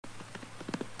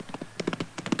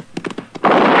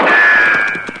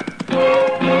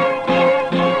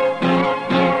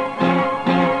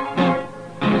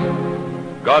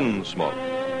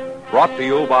Gunsmoke, brought to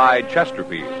you by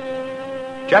Chesterfield.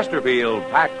 Chesterfield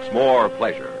packs more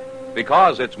pleasure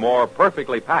because it's more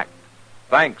perfectly packed,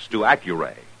 thanks to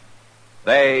Accuray.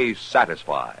 They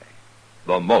satisfy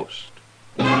the most.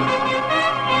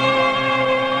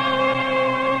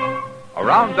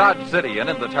 Around Dodge City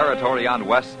and in the territory on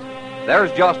West,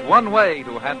 there's just one way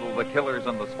to handle the killers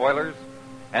and the spoilers,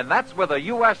 and that's with a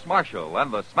U.S. Marshal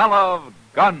and the smell of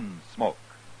Gunsmoke.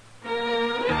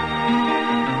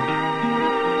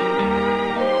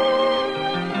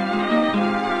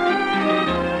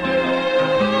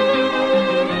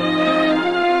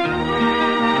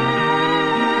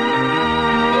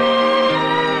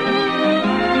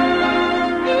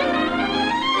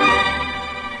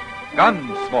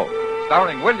 Gunsmoke,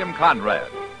 starring William Conrad.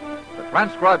 The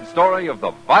transcribed story of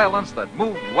the violence that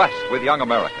moved west with young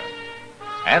America.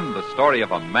 And the story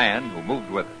of a man who moved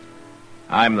with it.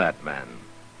 I'm that man,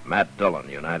 Matt Dillon,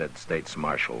 United States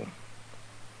Marshal.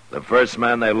 The first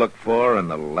man they look for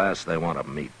and the last they want to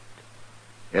meet.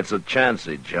 It's a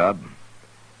chancy job,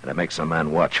 and it makes a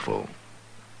man watchful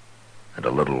and a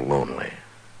little lonely.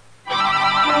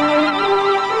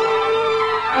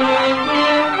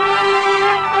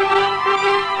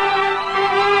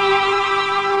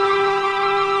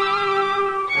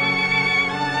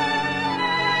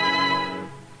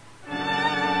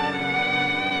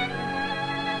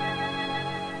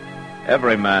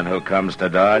 Every man who comes to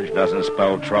Dodge doesn't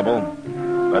spell trouble,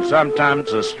 but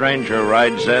sometimes a stranger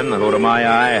rides in who, to my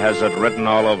eye, has it written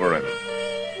all over him.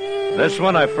 This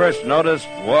one I first noticed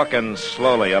walking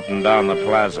slowly up and down the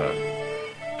plaza,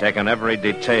 taking every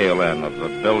detail in of the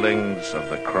buildings, of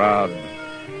the crowd,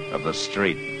 of the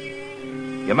street.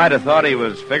 You might have thought he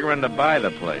was figuring to buy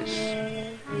the place.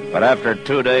 But after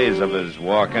 2 days of his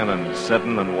walking and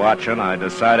sitting and watching, I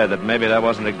decided that maybe that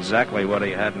wasn't exactly what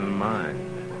he had in mind.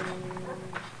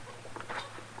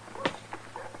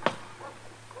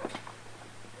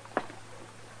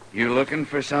 You looking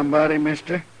for somebody,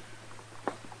 mister?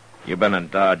 You've been in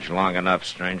Dodge long enough,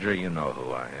 stranger. You know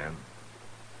who I am.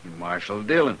 You're Marshal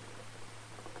Dillon.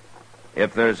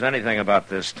 If there's anything about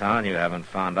this town you haven't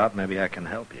found out, maybe I can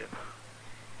help you.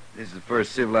 This is the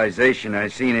first civilization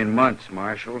I've seen in months,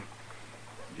 Marshal.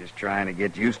 Just trying to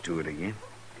get used to it again.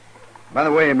 By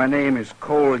the way, my name is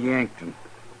Cole Yankton.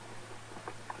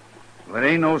 Well, it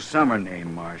ain't no summer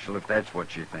name, Marshal, if that's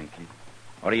what you're thinking.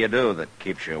 What do you do that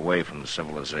keeps you away from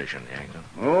civilization, Yankton?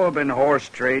 Oh, I've been horse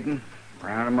trading,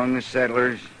 around among the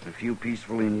settlers, a few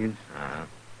peaceful Indians. Uh-huh.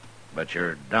 But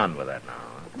you're done with that now,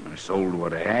 huh? I sold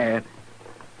what I had.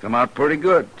 Come out pretty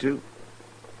good, too.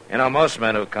 You know, most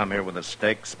men who come here with a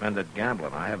stake spend it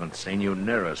gambling. I haven't seen you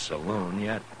near a saloon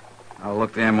yet. I'll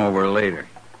look them over later.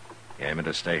 You aiming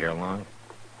to stay here long?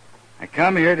 I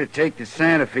come here to take the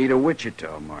Santa Fe to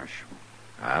Wichita, Marshal.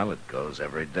 Well, it goes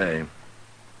every day.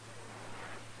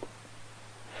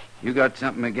 You got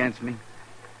something against me?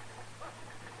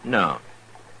 No,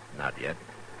 not yet.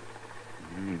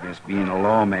 I guess being a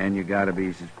lawman, you gotta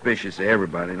be suspicious of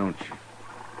everybody, don't you?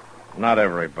 Not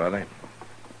everybody.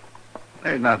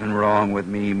 There's nothing wrong with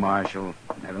me, Marshal.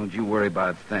 Now, don't you worry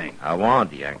about a thing. I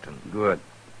won't, Yankton. Good.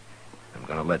 I'm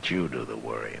going to let you do the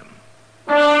worrying.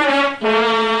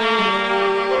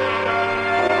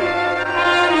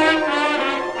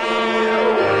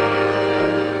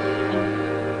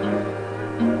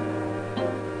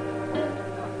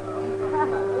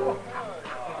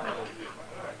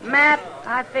 Matt,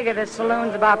 I figure this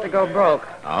saloon's about to go broke.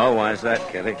 Oh, why's that,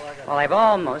 Kitty? Well, they've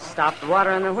almost stopped the water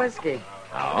and the whiskey.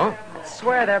 Oh? I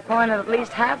swear they're pouring it at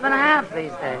least half and half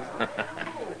these days.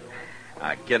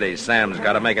 Kitty, Sam's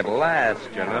got to make it last,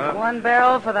 you know. 1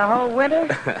 barrel for the whole winter?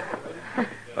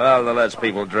 Well, the less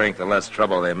people drink, the less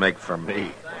trouble they make for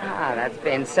me. Ah, that's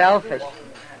being selfish.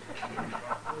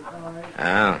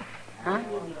 Oh. Huh?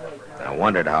 I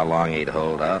wondered how long he'd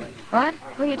hold out. What?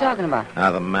 Who are you talking about?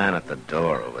 The man at the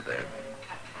door over there.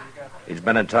 He's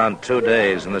been in town 2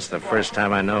 days, and this is the first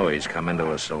time I know he's come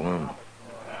into a saloon.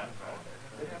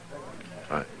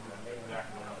 What?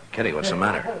 Kitty, what's the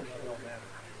matter?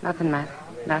 Nothing, Matt.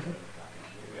 Nothing.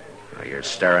 Oh, you're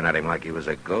staring at him like he was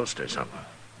a ghost or something.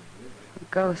 A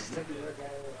ghost.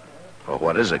 Well,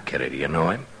 what is it, Kitty? Do you know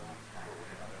him?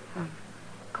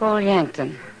 Cole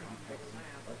Yankton.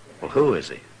 Well, who is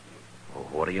he? Well,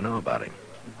 what do you know about him?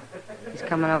 He's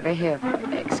coming over here.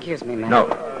 Excuse me, Matt.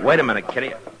 No, wait a minute,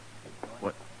 Kitty.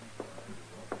 What?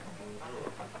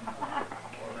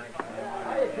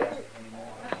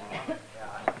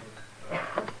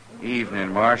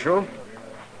 Evening, Marshal.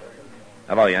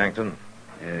 Hello, Yankton.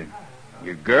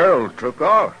 Your girl took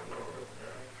off.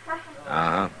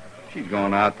 Uh-huh. She's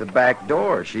going out the back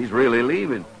door. She's really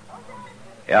leaving.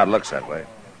 Yeah, it looks that way.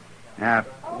 Now,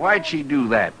 why'd she do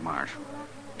that, Marshal?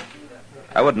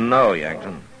 I wouldn't know,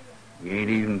 Yankton. You ain't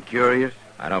even curious?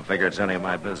 I don't figure it's any of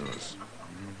my business.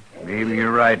 Maybe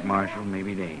you're right, Marshal.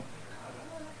 Maybe it ain't.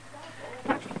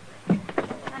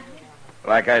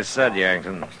 Like I said,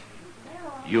 Yankton,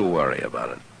 you worry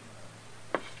about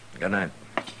it. Good night.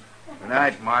 Good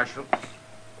night, Marshal.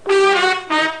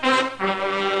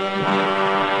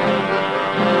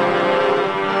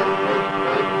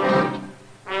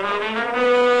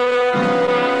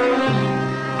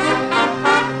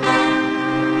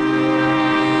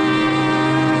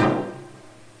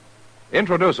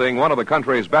 Introducing one of the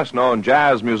country's best-known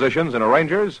jazz musicians and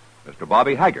arrangers, Mr.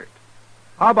 Bobby Haggart.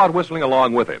 How about whistling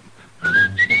along with him?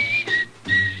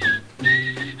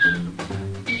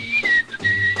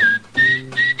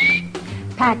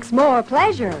 Packs more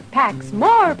pleasure, packs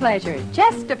more pleasure.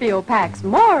 Chesterfield packs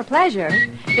more pleasure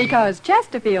because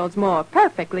Chesterfield's more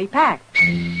perfectly packed.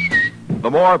 The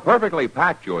more perfectly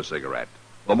packed your cigarette,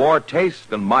 the more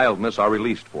taste and mildness are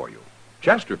released for you.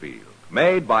 Chesterfield,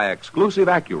 made by exclusive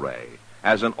Accuray,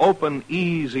 has an open,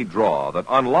 easy draw that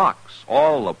unlocks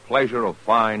all the pleasure of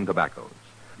fine tobaccos.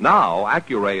 Now,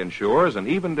 Accuray ensures an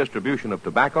even distribution of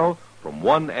tobacco from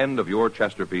one end of your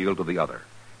Chesterfield to the other.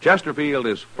 Chesterfield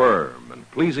is firm and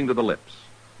pleasing to the lips,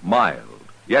 mild,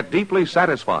 yet deeply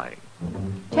satisfying.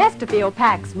 Chesterfield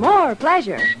packs more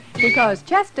pleasure because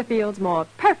Chesterfield's more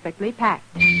perfectly packed.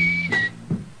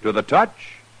 To the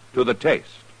touch, to the taste,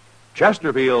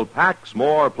 Chesterfield packs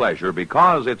more pleasure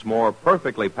because it's more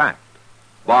perfectly packed.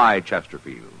 By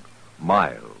Chesterfield,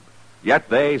 mild, yet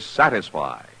they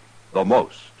satisfy the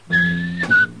most.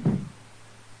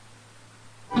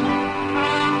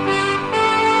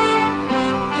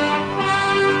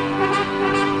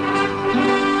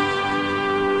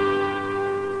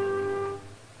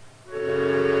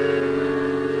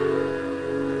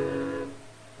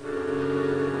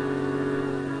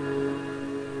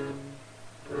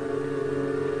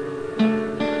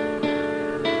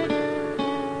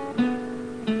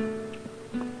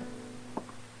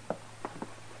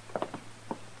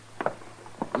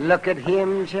 Look at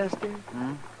him, Chester.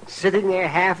 Sitting there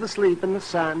half asleep in the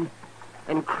sun,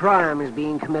 and crime is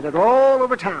being committed all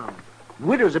over town.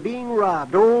 Widows are being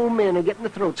robbed, old men are getting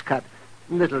their throats cut,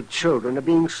 little children are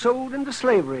being sold into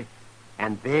slavery.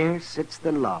 And there sits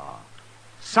the law,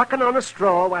 sucking on a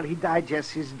straw while he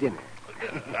digests his dinner.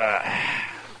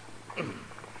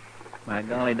 My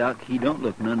golly, Doc, he don't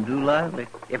look none too lively.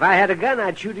 If I had a gun,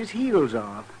 I'd shoot his heels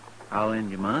off. I'll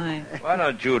lend you mine. Why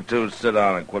don't you two sit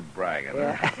down and quit bragging?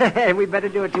 Huh? Yeah, we better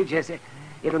do it too, Chester.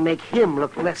 It'll make him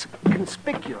look less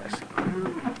conspicuous.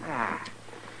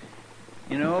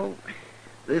 You know,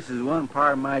 this is one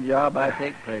part of my job I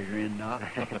take pleasure in, Doc.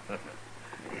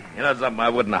 You know something? I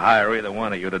wouldn't hire either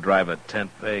one of you to drive a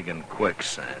tent peg in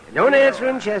quicksand. Don't answer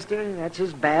him, Chester. That's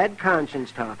his bad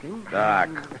conscience talking. Doc,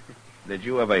 did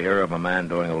you ever hear of a man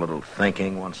doing a little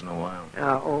thinking once in a while?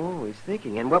 Always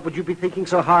thinking. And what would you be thinking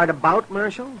so hard about,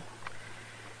 Marshal?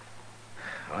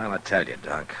 Well, I tell you,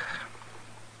 Doc.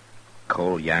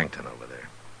 Cole Yankton over there.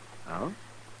 Oh?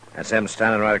 That's him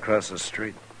standing right across the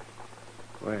street.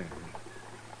 Where?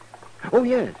 Oh,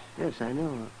 yes, I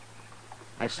know.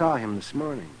 I saw him this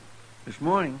morning. This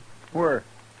morning? Where?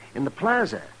 In the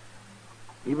plaza.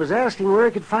 He was asking where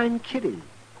he could find Kitty.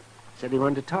 Said he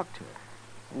wanted to talk to her.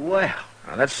 Well,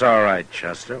 Now, that's all right,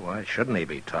 Chester. Why shouldn't he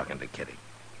be talking to Kitty?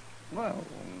 well,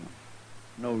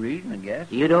 no reason, I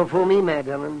guess. You don't fool me, Mad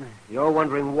Dillon. You're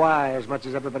wondering why as much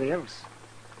as everybody else.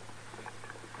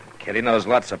 Kitty knows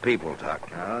lots of people, Doc.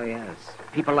 Oh, yes.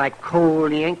 People like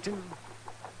Cole Yankton,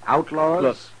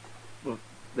 outlaws. Look,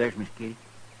 there's Miss Kitty.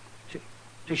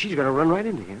 So she's going to run right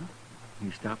into him. You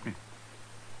stopped her.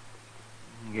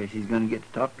 I guess he's going to get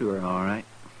to talk to her, all right.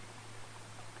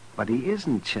 But he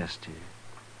isn't, Chester.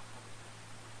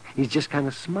 He's just kind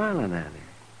of smiling at her.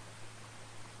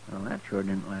 Well, that sure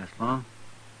didn't last long.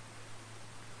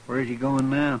 Where's he going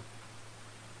now?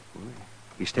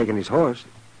 He's taking his horse.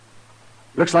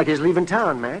 Looks like he's leaving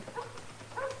town, Matt.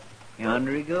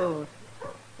 Yonder he goes.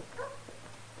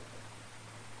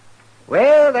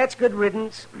 Well, that's good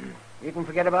riddance. You can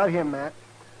forget about him, Matt.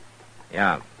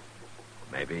 Yeah,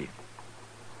 maybe.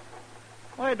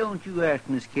 Why don't you ask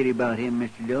Miss Kitty about him,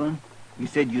 Mr. Dillon? You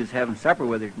said you was having supper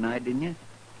with her tonight, didn't you?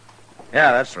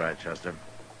 Yeah, that's right, Chester.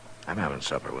 I'm having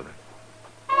supper with her.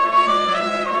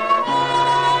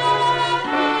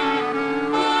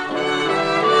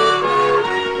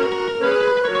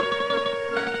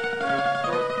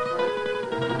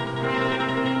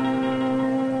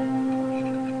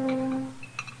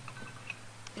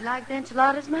 You like the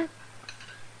enchiladas, Matt?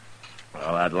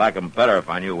 Well, I'd like 'em better if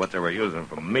I knew what they were using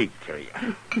for meat, Kitty.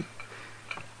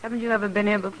 Haven't you ever been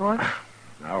here before?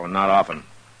 No, not often.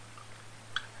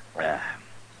 Yeah,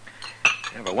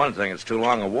 but one thing, it's too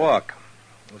long a walk.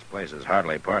 This place is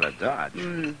hardly part of Dodge.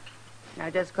 Now,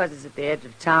 just 'cause it's at the edge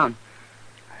of town.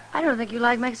 I don't think you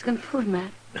like Mexican food,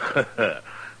 Matt.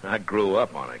 I grew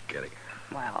up on it, Kitty.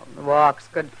 Well, the walk's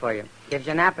good for you. Gives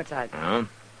you an appetite. Huh?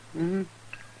 Mm-hmm.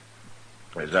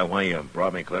 Is that why you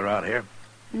brought me clear out here?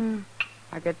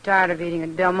 I get tired of eating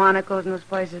at Delmonico's and those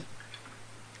places.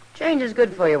 Change is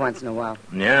good for you once in a while.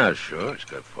 Yeah, sure, it's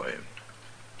good for you.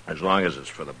 As long as it's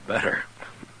for the better.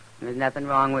 There's nothing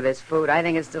wrong with this food. I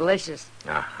think it's delicious.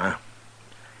 Uh-huh.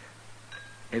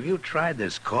 Have you tried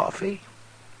this coffee?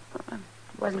 I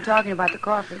wasn't talking about the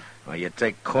coffee. Well, you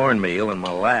take cornmeal and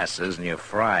molasses and you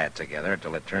fry it together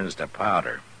till it turns to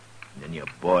powder. Then you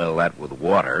boil that with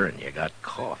water and you got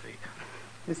coffee.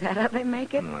 Is that how they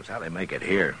make it? That's how they make it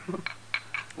here.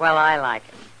 Well, I like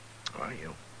it. Well,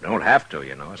 you don't have to,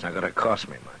 you know. It's not going to cost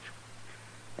me much.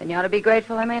 Then you ought to be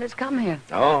grateful I made us come here.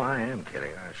 Oh, I am, Kitty.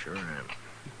 I sure am.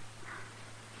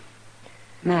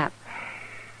 Matt.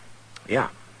 Yeah.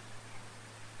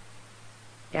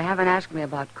 You haven't asked me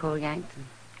about Cole Yankton.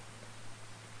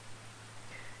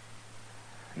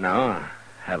 No, I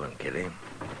haven't, Kitty.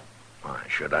 Why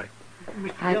should I?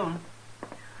 Mr. Dillon,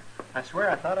 I swear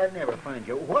I thought I'd never find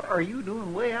you. What are you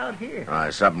doing way out here?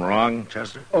 Is something wrong,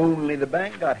 Chester? Only the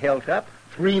bank got held up.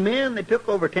 3 men, they took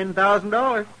over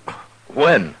 $10,000.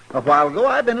 When? A while ago,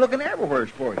 I've been looking everywhere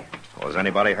for you. Was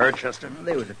anybody hurt, Chester?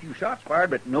 There was a few shots fired,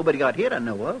 but nobody got hit I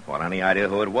know of. Well, any idea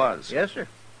who it was? Yes, sir.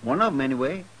 One of them,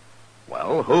 anyway.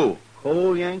 Well, who?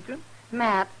 Cole Yankton.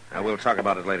 Matt. We'll talk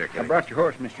about it later, I Kitty. brought your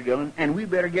horse, Mr. Dillon, and we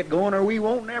better get going or we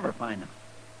won't never find him.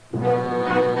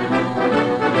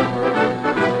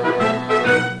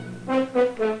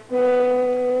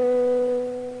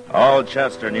 All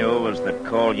Chester knew was that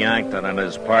Cole Yankton and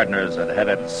his partners had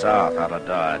headed south out of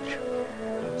Dodge.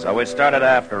 So we started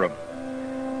after him.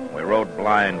 We rode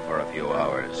blind for a few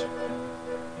hours.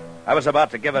 I was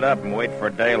about to give it up and wait for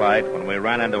daylight when we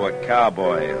ran into a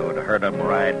cowboy who'd heard him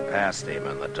ride past him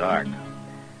in the dark.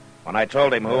 When I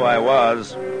told him who I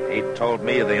was, he told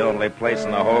me the only place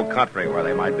in the whole country where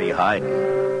they might be hiding.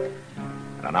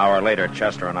 And an hour later,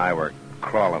 Chester and I were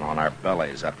crawling on our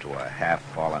bellies up to a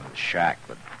half-fallen shack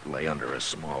that lay under a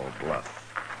small bluff.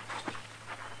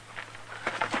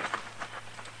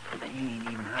 They ain't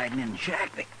even hiding in the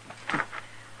shack. They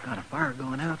got a fire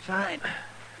going outside.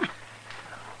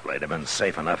 They'd have been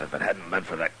safe enough if it hadn't been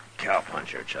for that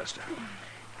cowpuncher, Chester.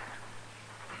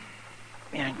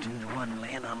 Yankton's the one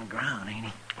laying on the ground, ain't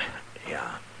he?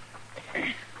 Yeah.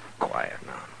 Quiet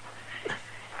now.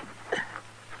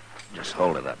 Just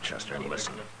hold it up, Chester, and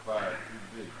listen. Don't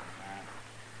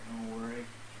worry.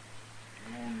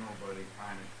 You won't nobody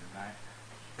find it tonight.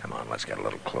 Come on, let's get a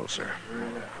little closer.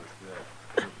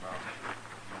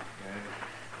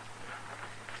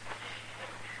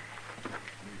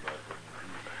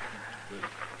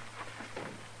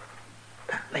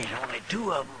 There's only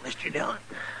 2 of them, Mr. Dillon.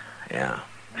 Yeah.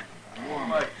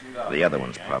 The other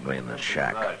one's probably in the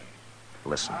shack.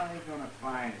 Listen. How are they gonna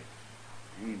find it?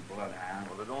 Ain't bloodhound.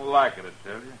 Well, they don't like it, I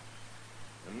tell you.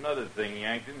 Another thing,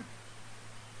 Yankton.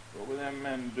 What were them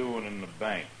men doing in the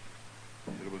bank?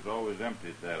 It was always empty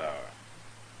at that hour.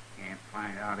 Can't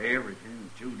find out everything in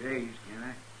 2 days, can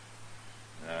I?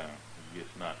 No, I guess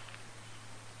not.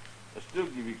 I still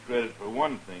give you credit for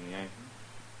one thing, Yankton.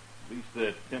 At least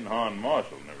that tin-horn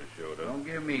marshal never showed up. Don't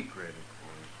give me credit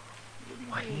for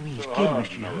What he means, So kid, hard Mr.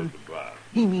 to know Dillon. it's about.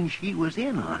 He means she was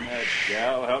in on Didn't it. that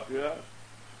gal help you out?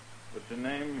 What's her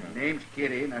name? it. My name's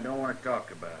Kitty, and I don't want to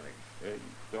talk about it. Hey,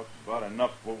 you talked about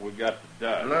enough what we got to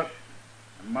Dodge. Look,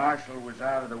 the marshal was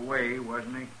out of the way,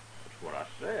 wasn't he? That's what I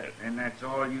said. And that's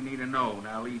all you need to know.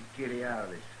 Now leave Kitty out of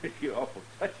this. You're awful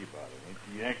touchy about it, ain't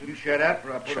you, Yankton? You shut up,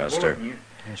 or I'll put Chester. a bullet in you.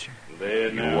 Yes, sir. There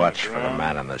You now, watch for the Brown.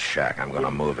 man in the shack. I'm going to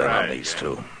move in on these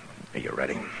 2. Are you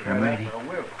ready? I'm ready. I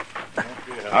will.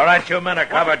 All right, you men are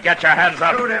covered. Get your hands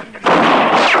up. Shoot him.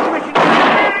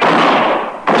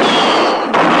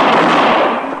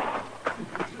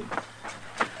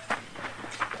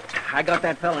 I got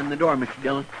that fella in the door, Mr.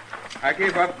 Dillon. I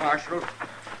gave up, Marshal.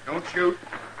 Don't shoot.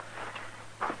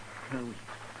 Well, we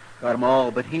got 'em all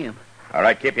but him. All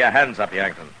right, keep your hands up,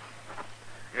 Yankton.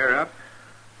 You're up.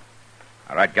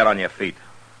 All right, get on your feet.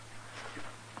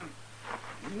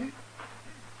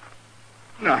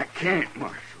 No, I can't,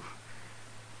 Marshal.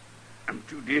 I'm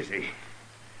too dizzy.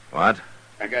 What?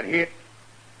 I got hit.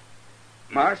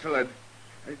 Marshal, I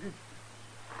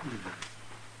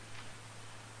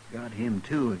Got him,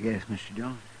 too, I guess, Mr.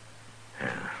 Dillon.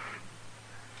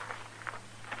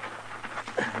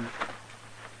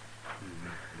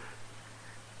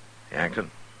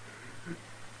 Yankton,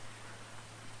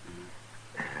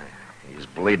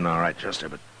 bleeding all right, Chester,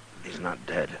 but he's not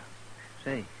dead.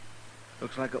 Say,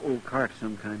 looks like an old cart of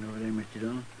some kind over there, Mr.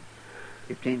 Dillon.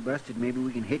 If it ain't busted, maybe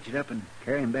we can hitch it up and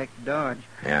carry him back to Dodge.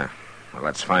 Yeah. Well,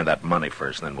 let's find that money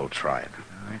first, then we'll try it.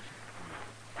 All right.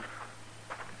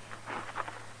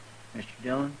 Mr.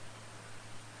 Dillon?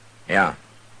 Yeah.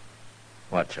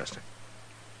 What, Chester?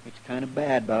 It's kind of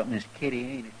bad about Miss Kitty,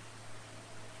 ain't it?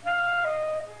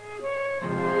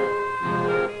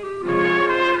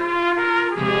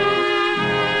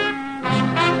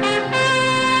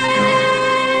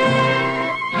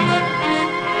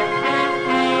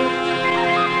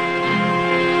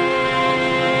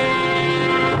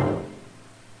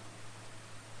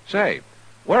 Say,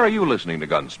 where are you listening to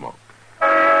Gunsmoke?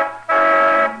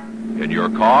 In your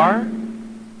car?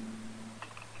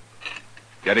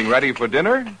 Getting ready for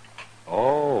dinner?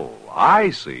 Oh,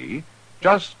 I see.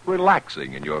 Just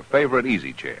relaxing in your favorite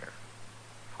easy chair.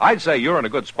 I'd say you're in a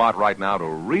good spot right now to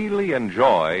really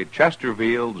enjoy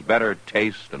Chesterfield's better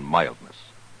taste and mildness.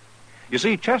 You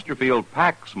see, Chesterfield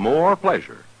packs more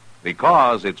pleasure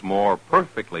because it's more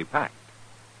perfectly packed.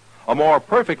 A more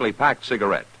perfectly packed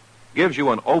cigarette gives you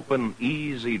an open,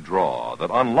 easy draw that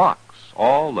unlocks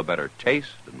all the better taste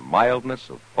and mildness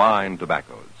of fine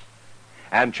tobaccos.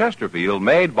 And Chesterfield,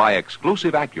 made by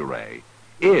exclusive Accuray,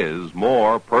 is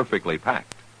more perfectly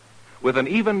packed, with an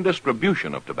even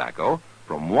distribution of tobacco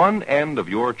from one end of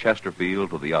your Chesterfield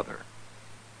to the other.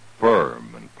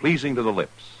 Firm and pleasing to the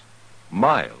lips,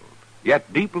 mild,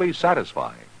 yet deeply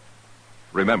satisfying.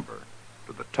 Remember,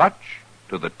 to the touch,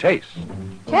 to the taste.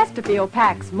 Chesterfield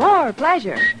packs more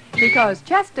pleasure because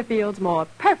Chesterfield's more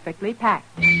perfectly packed.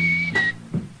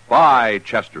 By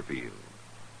Chesterfield.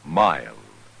 Mild,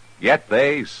 yet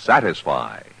they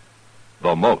satisfy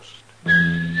the most.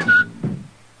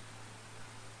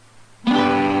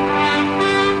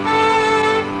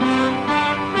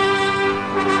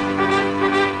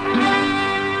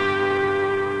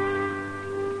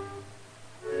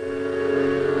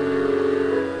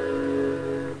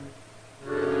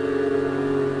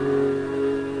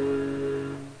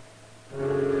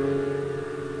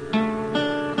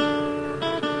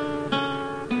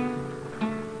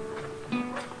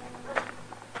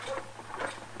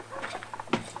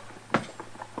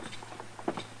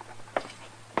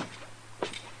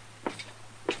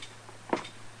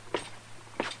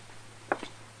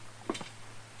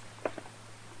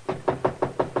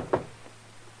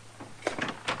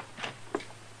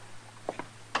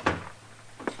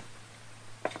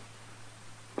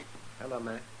 Hello,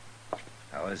 Matt.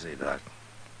 How is he, Doc?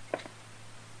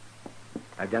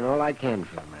 I've done all I can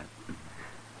for him, Matt.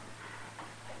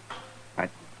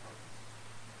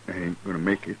 I ain't gonna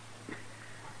make it.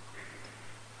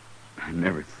 I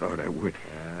never thought I would.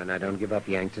 Now, don't give up,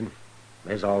 Yankton.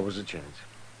 There's always a chance.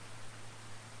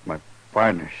 My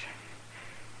partners,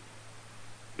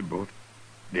 they're both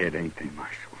dead, ain't they,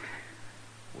 Marshal?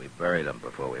 We buried him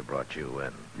before we brought you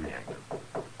in, Yankton.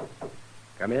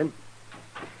 Come in.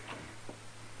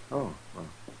 Oh, well,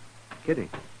 Kitty.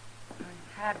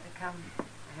 I had to come.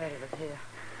 I heard it was here.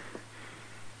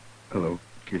 Hello,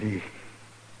 Kitty.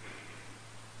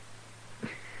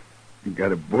 You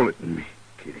got a bullet in me,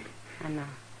 Kitty. I know.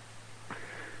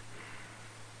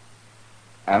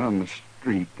 Out on the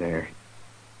street there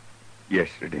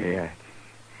yesterday,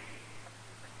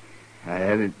 I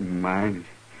had it in mind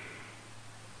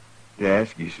to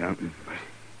ask you something, but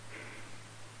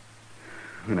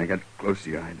when I got close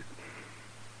to you,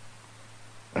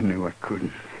 I knew I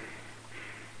couldn't.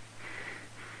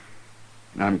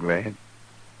 And I'm glad,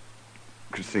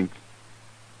 because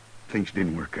things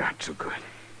didn't work out so good.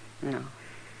 No.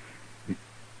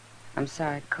 I'm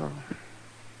sorry, Cole.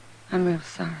 I'm real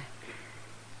sorry.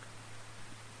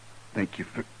 Thank you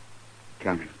for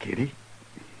coming, Kitty.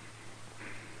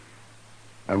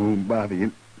 I won't bother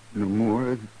you no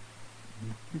more.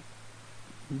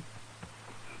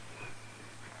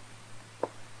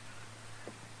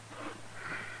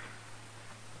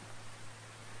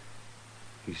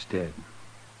 He's dead.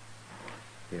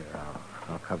 Here,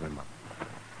 I'll cover him up.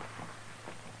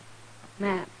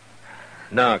 Matt,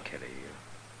 No, Kitty.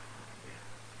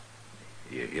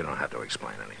 You don't have to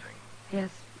explain anything.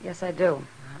 yes, I do.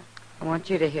 I want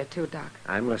you to hear, too, Doc.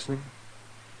 I'm listening.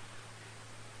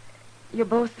 You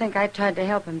both think I tried to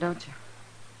help him, don't you?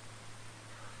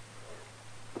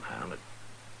 Well, it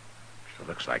sure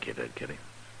looks like you did, Kitty.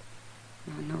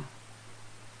 No.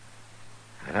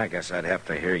 And I guess I'd have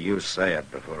to hear you say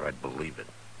it before I'd believe it.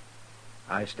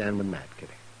 I stand with Matt,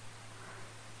 Kitty.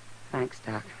 Thanks,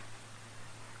 Doc.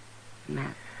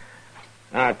 Matt.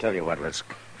 I'll tell you what, let's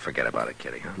forget about it,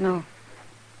 Kitty, huh?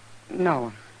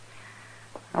 No.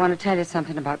 I want to tell you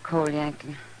something about Cole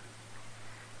Yankton.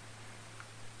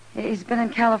 He's been in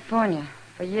California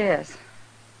for years.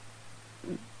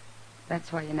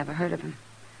 That's why you never heard of him.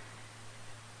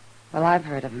 Well, I've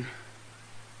heard of him.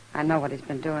 I know what he's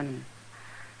been doing.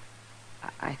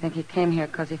 I think he came here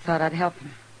because he thought I'd help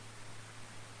him.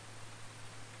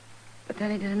 But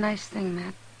then he did a nice thing,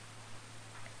 Matt.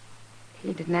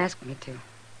 He didn't ask me to.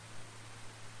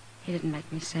 He didn't make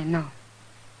me say no.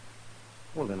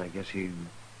 Well, then I guess he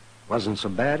wasn't so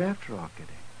bad after all, Kitty.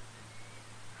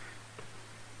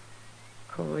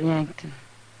 Cole Yankton,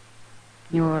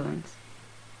 New Orleans.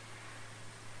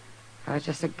 I was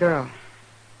just a girl.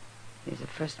 He was the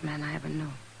first man I ever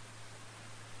knew.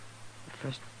 The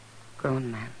first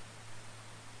grown man.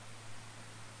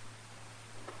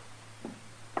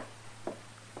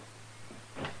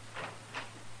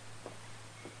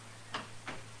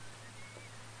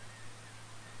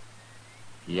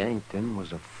 Yankton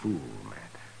was a fool,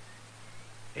 Matt.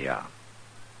 Yeah.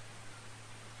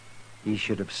 He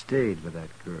should have stayed with that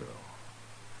girl.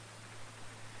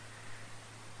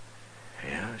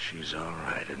 Yeah, she's all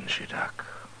right, isn't she, Doc?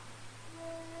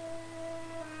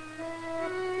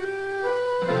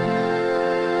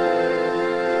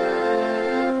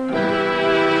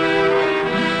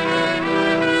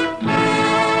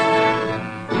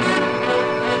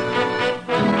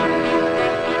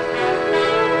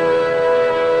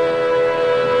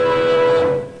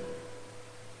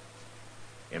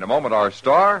 In a moment, our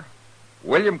star,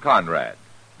 William Conrad.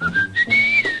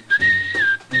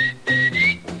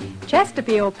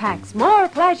 Chesterfield packs more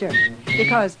pleasure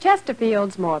because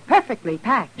Chesterfield's more perfectly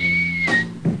packed.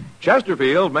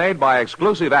 Chesterfield, made by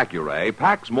exclusive Accuray,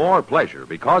 packs more pleasure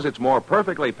because it's more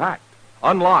perfectly packed.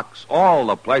 Unlocks all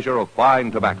the pleasure of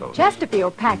fine tobacco.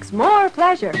 Chesterfield packs more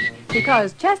pleasure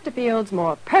because Chesterfield's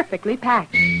more perfectly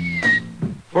packed.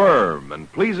 Firm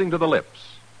and pleasing to the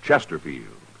lips. Chesterfield.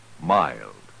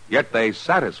 Mild. Yet they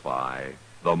satisfy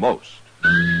the most.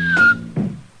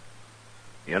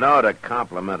 You know, to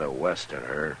compliment a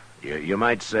Westerner, you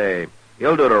might say,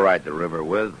 he'll do to ride the river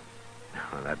with.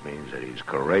 That means that he's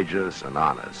courageous and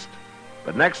honest.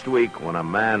 But next week, when a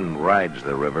man rides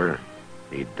the river,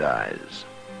 he dies.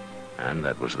 And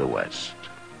that was the West.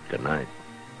 Good night.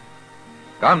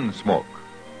 Gunsmoke.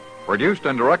 Produced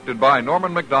and directed by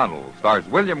Norman MacDonald, stars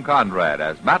William Conrad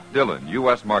as Matt Dillon,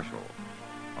 U.S. Marshal.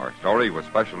 Our story was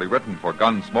specially written for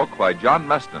Gunsmoke by John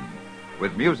Meston,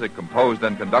 with music composed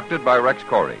and conducted by Rex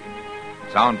Corey.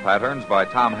 Sound patterns by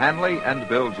Tom Hanley and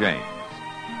Bill James.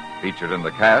 Featured in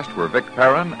the cast were Vic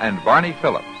Perrin and Barney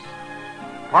Phillips.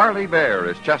 Parley Bear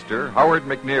is Chester, Howard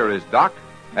McNear is Doc,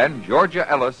 and Georgia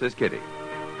Ellis is Kitty.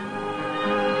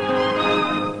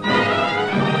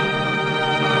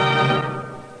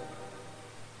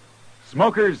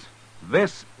 Smokers,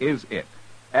 this is it.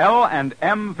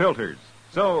 L&M filters.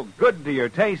 So good to your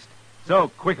taste, so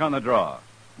quick on the draw.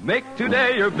 Make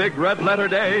today your big red letter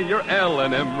day, your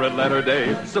L&M red letter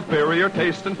day. Superior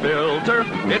taste and filter,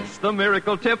 it's the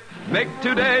miracle tip. Make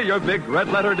today your big red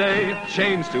letter day.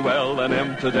 Change to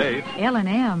L&M today.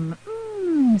 L&M,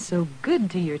 so good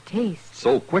to your taste.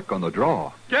 So quick on the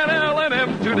draw. Get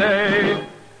L&M today.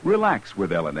 Relax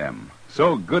with L&M.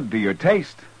 So good to your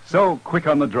taste, so quick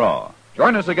on the draw.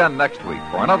 Join us again next week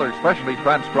for another specially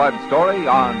transcribed story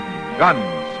on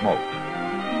Gunsmoke.